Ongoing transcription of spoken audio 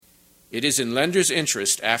It is in lenders'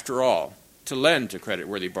 interest, after all, to lend to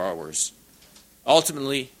creditworthy borrowers.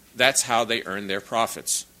 Ultimately, that's how they earn their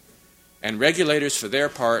profits. And regulators, for their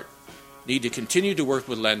part, need to continue to work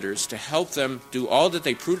with lenders to help them do all that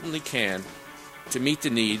they prudently can to meet the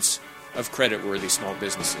needs of creditworthy small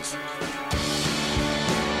businesses.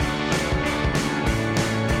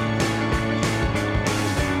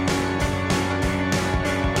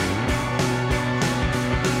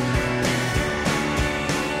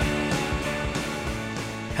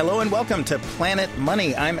 Hello and welcome to Planet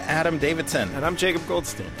Money. I'm Adam Davidson. And I'm Jacob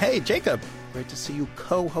Goldstein. Hey, Jacob. Great to see you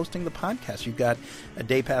co-hosting the podcast. You got a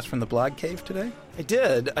day pass from the Blog Cave today? I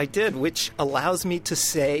did, which allows me to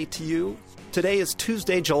say to you, today is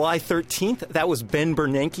Tuesday, July 13th. That was Ben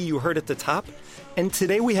Bernanke you heard at the top. And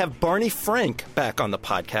today we have Barney Frank back on the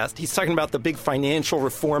podcast. He's talking about the big financial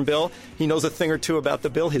reform bill. He knows a thing or two about the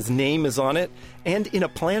bill. His name is on it. And in a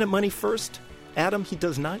Planet Money First, Adam, he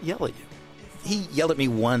does not yell at you. He yelled at me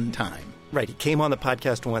one time. Right, he came on the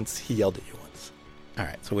podcast once, he yelled at you once. All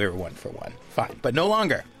right, so we were 1 for 1. Fine, but no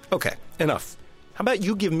longer. Okay, enough. How about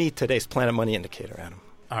you give me today's Planet Money indicator, Adam?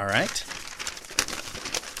 All right.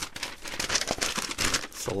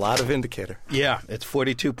 It's a lot of indicator. Yeah, it's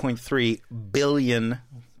 $42.3 billion.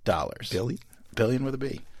 Billion? Billion with a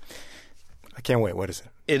B. I can't wait. What is it?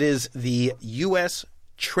 It is the U.S.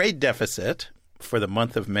 trade deficit for the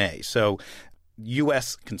month of May. So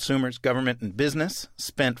U.S. consumers, government, and business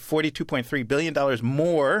spent $42.3 billion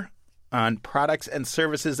more on products and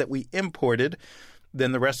services that we imported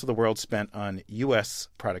than the rest of the world spent on U.S.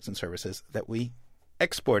 products and services that we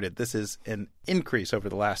exported. This is an increase over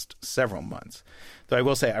the last several months. Though I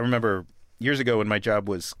will say, I remember years ago when my job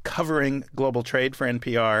was covering global trade for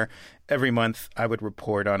NPR, every month I would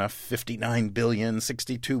report on a $59 billion,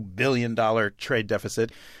 $62 billion trade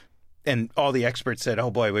deficit. And all the experts said, oh,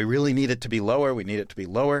 boy, we really need it to be lower. We need it to be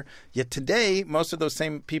lower. Yet today, most of those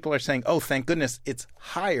same people are saying, oh, thank goodness, it's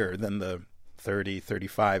higher than the 30,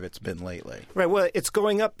 35 it's been lately. Right. Well, it's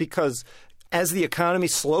going up because as the economy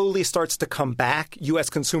slowly starts to come back, U.S.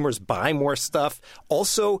 consumers buy more stuff.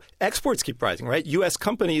 Also, exports keep rising, right? U.S.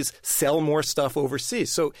 companies sell more stuff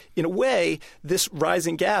overseas. So in a way, this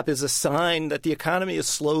rising gap is a sign that the economy is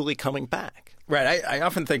slowly coming back. Right. I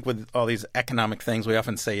often think with all these economic things, we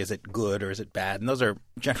often say, is it good or is it bad? And those are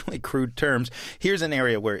generally crude terms. Here's an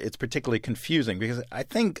area where it's particularly confusing because I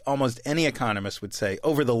think almost any economist would say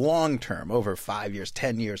over the long term, over 5 years,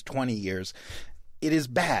 10 years, 20 years, it is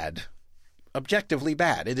bad. Objectively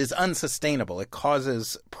bad. It is unsustainable. It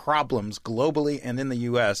causes problems globally and in the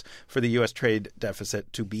U.S. for the U.S. trade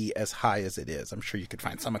deficit to be as high as it is. I'm sure you could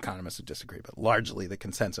find some economists who disagree, but largely the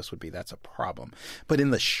consensus would be that's a problem. But in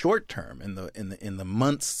the short term, in the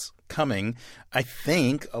months coming, I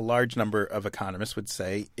think a large number of economists would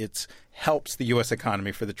say it helps the U.S.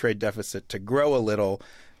 economy for the trade deficit to grow a little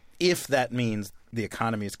if that means the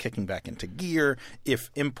economy is kicking back into gear,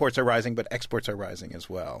 if imports are rising, but exports are rising as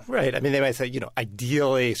well. Right. I mean, they might say,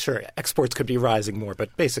 ideally, sure, exports could be rising more,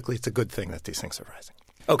 but basically it's a good thing that these things are rising.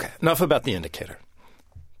 Okay, enough about the indicator.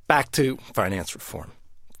 Back to finance reform.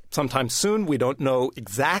 Sometime soon, we don't know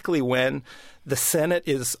exactly when, the Senate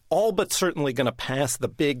is all but certainly going to pass the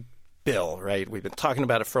big bill, right? We've been talking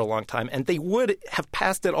about it for a long time, and they would have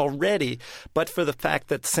passed it already, but for the fact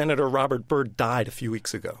that Senator Robert Byrd died a few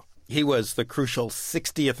weeks ago. He was the crucial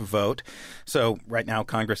 60th vote. So right now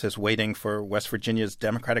Congress is waiting for West Virginia's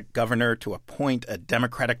Democratic governor to appoint a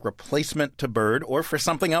Democratic replacement to Byrd or for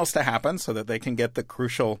something else to happen so that they can get the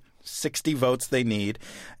crucial 60 votes they need.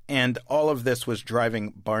 And all of this was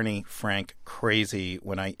driving Barney Frank crazy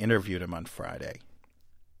when I interviewed him on Friday.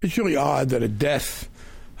 It's really odd that a death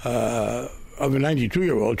of a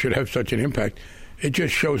 92-year-old should have such an impact. It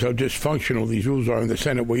just shows how dysfunctional these rules are in the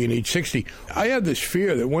Senate where you need 60. I have this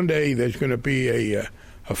fear that one day there's going to be a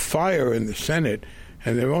fire in the Senate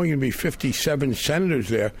and there are only going to be 57 senators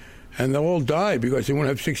there and they'll all die because they won't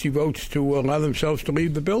have 60 votes to allow themselves to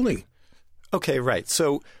leave the building. Okay, right.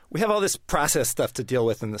 So we have all this process stuff to deal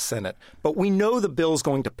with in the Senate, but we know the bill is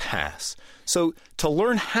going to pass. So to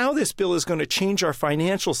learn how this bill is going to change our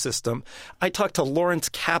financial system, I talked to Lawrence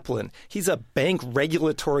Kaplan. He's a bank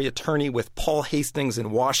regulatory attorney with Paul Hastings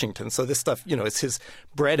in Washington. So this stuff, is his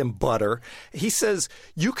bread and butter. He says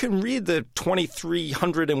you can read the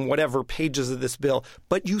 2,300 and whatever pages of this bill,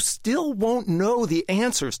 but you still won't know the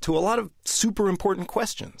answers to a lot of super important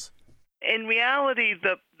questions. In reality,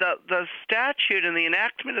 the statute and the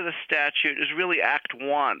enactment of the statute is really Act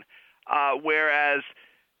 1, whereas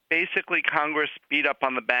basically Congress beat up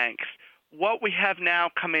on the banks. What we have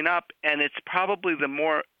now coming up, and it's probably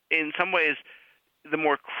in some ways, the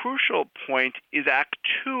more crucial point is Act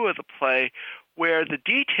 2 of the play, where the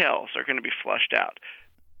details are going to be flushed out.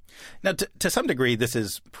 Now, to some degree, this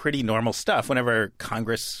is pretty normal stuff. Whenever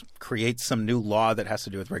Congress creates some new law that has to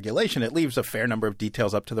do with regulation, it leaves a fair number of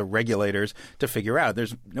details up to the regulators to figure out.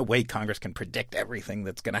 There's no way Congress can predict everything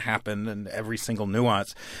that's going to happen and every single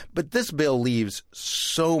nuance. But this bill leaves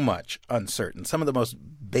so much uncertain. Some of the most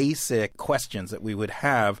basic questions that we would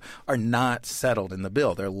have are not settled in the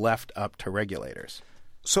bill. They're left up to regulators.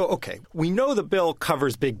 So, okay, we know the bill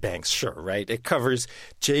covers big banks, sure, right? It covers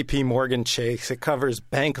J.P. Morgan Chase. It covers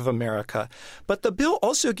Bank of America. But the bill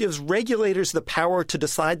also gives regulators the power to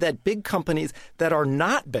decide that big companies that are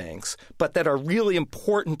not banks but that are really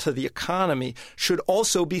important to the economy should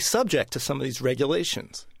also be subject to some of these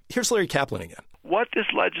regulations. Here's Larry Kaplan again. What this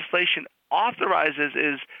legislation authorizes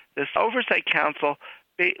is this Oversight Council,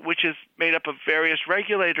 which is made up of various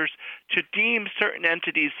regulators, to deem certain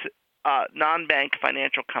entities non-bank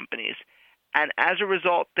financial companies. And as a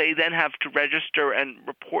result, they then have to register and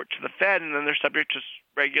report to the Fed, and then they're subject to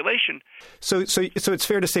regulation. So it's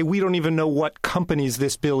fair to say we don't even know what companies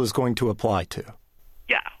this bill is going to apply to.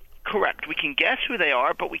 Yeah, correct. We can guess who they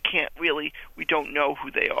are, but we don't know who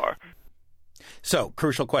they are. So,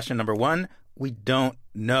 crucial question number one, we don't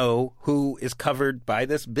know who is covered by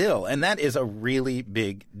this bill. And that is a really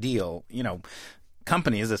big deal. You know,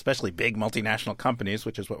 companies, especially big multinational companies,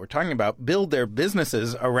 which is what we're talking about, build their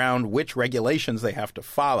businesses around which regulations they have to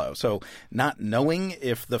follow. So not knowing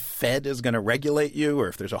if the Fed is going to regulate you or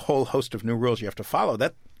if there's a whole host of new rules you have to follow,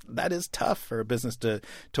 that is tough for a business to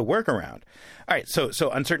work around. All right, so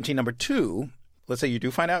uncertainty number two, let's say you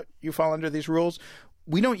do find out you fall under these rules.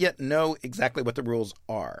 We don't yet know exactly what the rules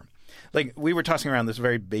are. Like, we were tossing around this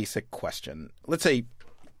very basic question. Let's say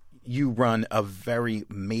you run a very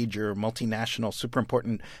major multinational, super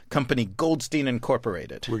important company, Goldstein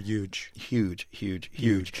Incorporated. We're huge.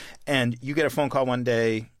 Huge. And you get a phone call one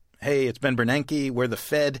day, hey, it's Ben Bernanke, we're the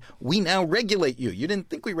Fed. We now regulate you. You didn't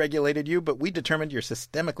think we regulated you, but we determined you're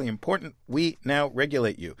systemically important. We now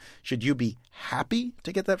regulate you. Should you be happy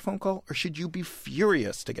to get that phone call, or should you be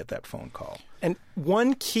furious to get that phone call? And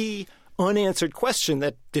one key unanswered question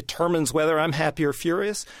that determines whether I'm happy or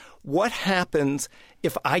furious: what happens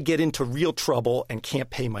if I get into real trouble and can't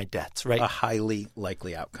pay my debts, right? A highly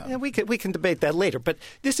likely outcome. Yeah, we can debate that later. But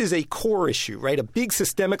this is a core issue, right? A big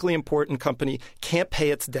systemically important company can't pay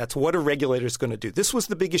its debts. What are regulators going to do? This was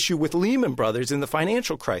the big issue with Lehman Brothers in the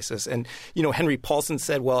financial crisis. And, Henry Paulson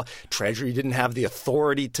said, well, Treasury didn't have the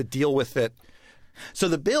authority to deal with it. So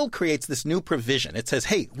the bill creates this new provision. It says,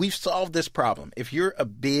 hey, we've solved this problem. If you're a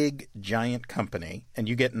big, giant company and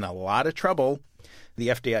you get in a lot of trouble, the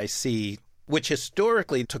FDIC, which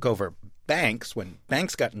historically took over banks when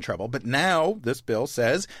banks got in trouble, but now this bill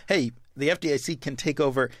says, hey, the FDIC can take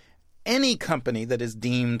over any company that is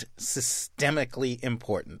deemed systemically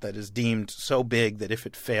important, that is deemed so big that if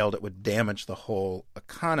it failed, it would damage the whole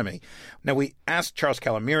economy. Now, we asked Charles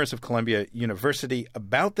Calamiris of Columbia University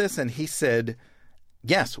about this, and he said,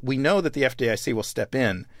 yes, we know that the FDIC will step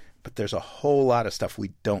in, but there's a whole lot of stuff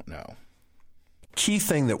we don't know. Key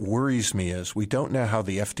thing that worries me is we don't know how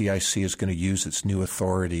the FDIC is going to use its new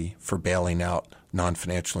authority for bailing out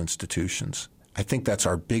non-financial institutions. I think that's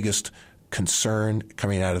our biggest concern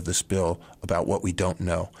coming out of this bill about what we don't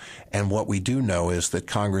know. And what we do know is that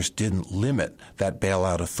Congress didn't limit that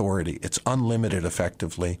bailout authority. It's unlimited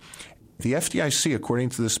effectively. The FDIC, according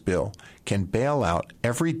to this bill, can bail out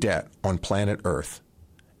every debt on planet Earth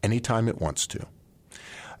anytime it wants to.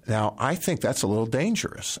 Now, I think that's a little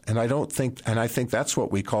dangerous, and I think that's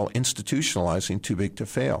what we call institutionalizing too big to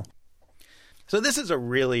fail. So this is a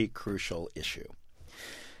really crucial issue.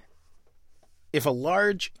 If a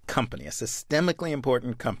large company, a systemically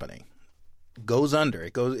important company, goes under,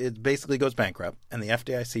 it basically goes bankrupt, and the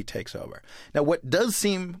FDIC takes over. Now, what does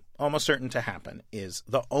seem almost certain to happen is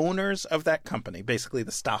the owners of that company, basically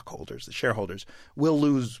the stockholders, the shareholders, will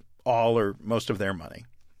lose all or most of their money.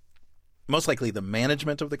 Most likely the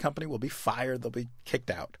management of the company will be fired. They'll be kicked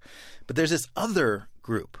out. But there's this other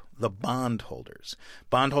group, the bondholders.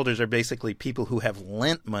 Bondholders are basically people who have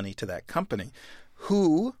lent money to that company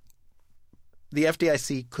who the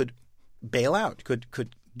FDIC could bail out,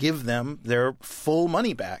 could give them their full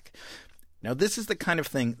money back. Now, this is the kind of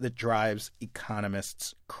thing that drives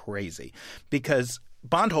economists crazy because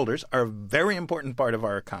bondholders are a very important part of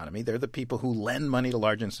our economy. They're the people who lend money to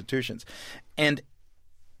large institutions. And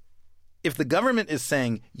if the government is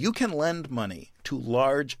saying you can lend money to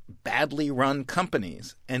large, badly run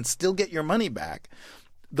companies and still get your money back,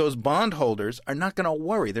 those bondholders are not going to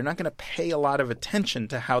worry. They're not going to pay a lot of attention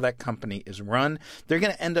to how that company is run. They're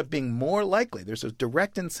going to end up being more likely. There's a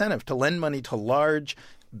direct incentive to lend money to large,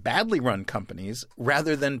 badly run companies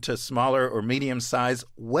rather than to smaller or medium-sized,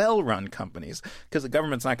 well-run companies, because the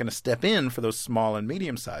government's not going to step in for those small and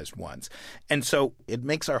medium-sized ones. And so it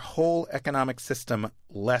makes our whole economic system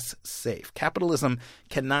less safe. Capitalism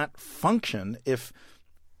cannot function if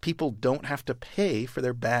people don't have to pay for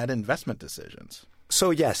their bad investment decisions.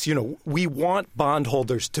 So, yes, we want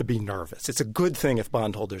bondholders to be nervous. It's a good thing if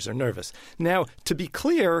bondholders are nervous. Now, to be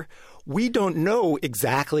clear, we don't know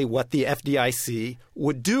exactly what the FDIC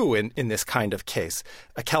would do in this kind of case.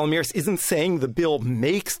 Kalamiris isn't saying the bill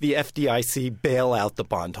makes the FDIC bail out the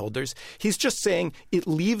bondholders. He's just saying it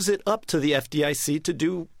leaves it up to the FDIC to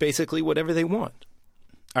do basically whatever they want.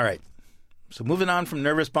 All right. So moving on from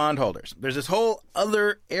nervous bondholders, there's this whole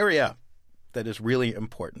other area that is really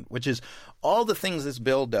important, which is all the things this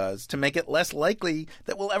bill does to make it less likely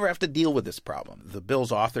that we'll ever have to deal with this problem. The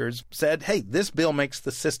bill's authors said, hey, this bill makes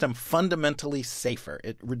the system fundamentally safer.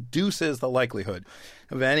 It reduces the likelihood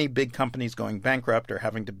of any big companies going bankrupt or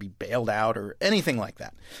having to be bailed out or anything like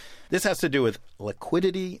that. This has to do with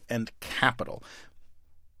liquidity and capital.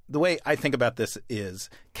 The way I think about this is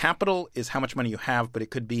capital is how much money you have, but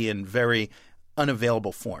it could be in very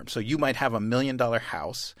unavailable form. So you might have $1 million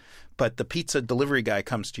house, but the pizza delivery guy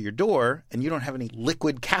comes to your door and you don't have any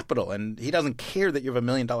liquid capital, and he doesn't care that you have $1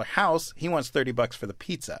 million house. He wants $30 for the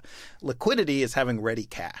pizza. Liquidity is having ready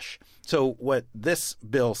cash. So what this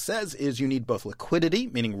bill says is you need both liquidity,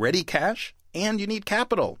 meaning ready cash, and you need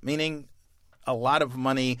capital, meaning a lot of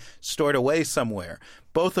money stored away somewhere,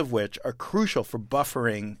 both of which are crucial for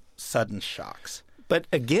buffering sudden shocks. But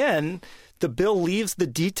again, the bill leaves the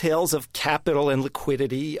details of capital and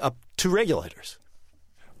liquidity up to regulators.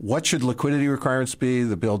 What should liquidity requirements be?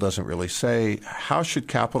 The bill doesn't really say. How should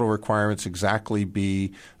capital requirements exactly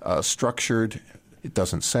be structured? It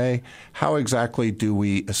doesn't say. How exactly do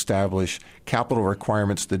we establish capital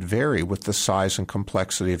requirements that vary with the size and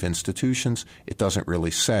complexity of institutions? It doesn't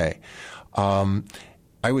really say.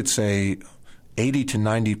 I would say 80 to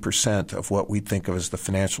 90% of what we think of as the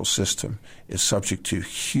financial system is subject to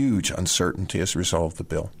huge uncertainty as a result of the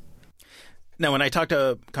bill. Now, when I talked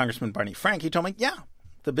to Congressman Barney Frank, he told me, yeah,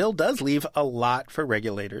 the bill does leave a lot for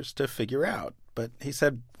regulators to figure out. But he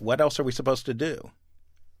said, what else are we supposed to do?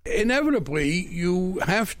 Inevitably, you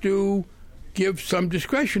have to give some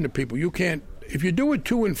discretion to people. You can't, if you do it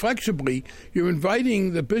too inflexibly, you're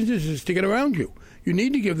inviting the businesses to get around you. You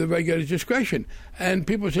need to give the regulators discretion. And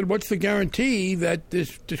people said, what's the guarantee that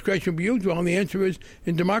this discretion will be used well? And the answer is,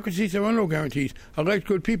 in democracies, there are no guarantees. Elect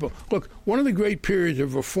good people. Look, one of the great periods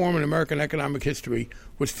of reform in American economic history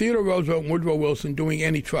was Theodore Roosevelt and Woodrow Wilson doing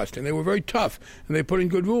antitrust. And they were very tough, and they put in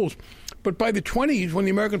good rules. But by the 20s, when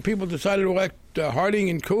the American people decided to elect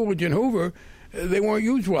Harding and Coolidge and Hoover, they weren't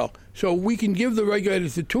used well. So we can give the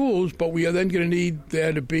regulators the tools, but we are then going to need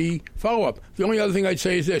there to be follow-up. The only other thing I'd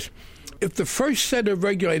say is this. If the first set of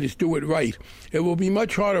regulators do it right, it will be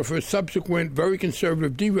much harder for a subsequent, very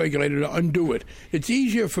conservative deregulator to undo it. It's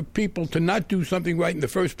easier for people to not do something right in the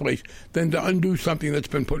first place than to undo something that's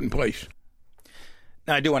been put in place.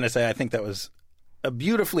 Now, I do want to say I think that was a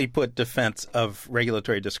beautifully put defense of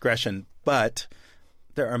regulatory discretion, but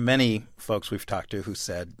there are many folks we've talked to who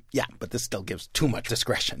said, yeah, but this still gives too much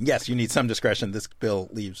discretion. Yes, you need some discretion. This bill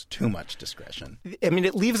leaves too much discretion. I mean,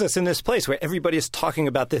 it leaves us in this place where everybody is talking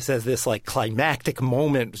about this as this like climactic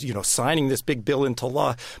moment, signing this big bill into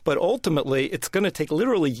law. But ultimately, it's going to take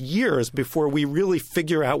literally years before we really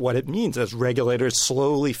figure out what it means as regulators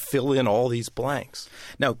slowly fill in all these blanks.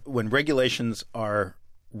 Now, when regulations are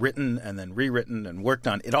written and then rewritten and worked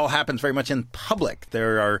on, it all happens very much in public.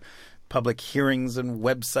 There are public hearings and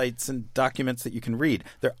websites and documents that you can read.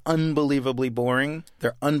 They're unbelievably boring.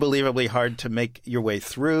 They're unbelievably hard to make your way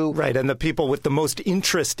through. Right. And the people with the most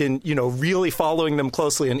interest in, really following them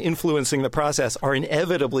closely and influencing the process are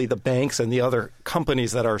inevitably the banks and the other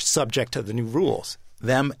companies that are subject to the new rules.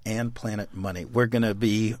 Them and Planet Money. We're going to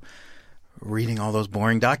be reading all those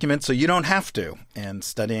boring documents so you don't have to, and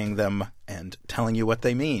studying them and telling you what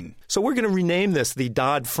they mean. So we're going to rename this the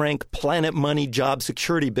Dodd-Frank Planet Money Job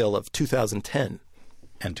Security Bill of 2010.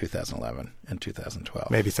 And 2011 and 2012.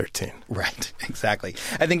 Maybe 13. Right, exactly.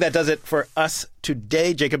 I think that does it for us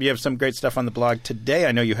today. Jacob, you have some great stuff on the blog today.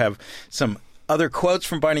 I know you have some other quotes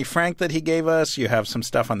from Barney Frank that he gave us. You have some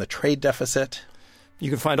stuff on the trade deficit. You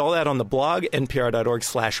can find all that on the blog,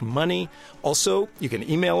 npr.org/money. Also, you can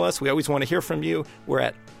email us. We always want to hear from you. We're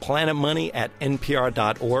at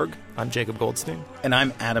planetmoney@npr.org. I'm Jacob Goldstein. And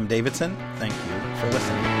I'm Adam Davidson. Thank you for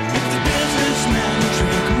listening.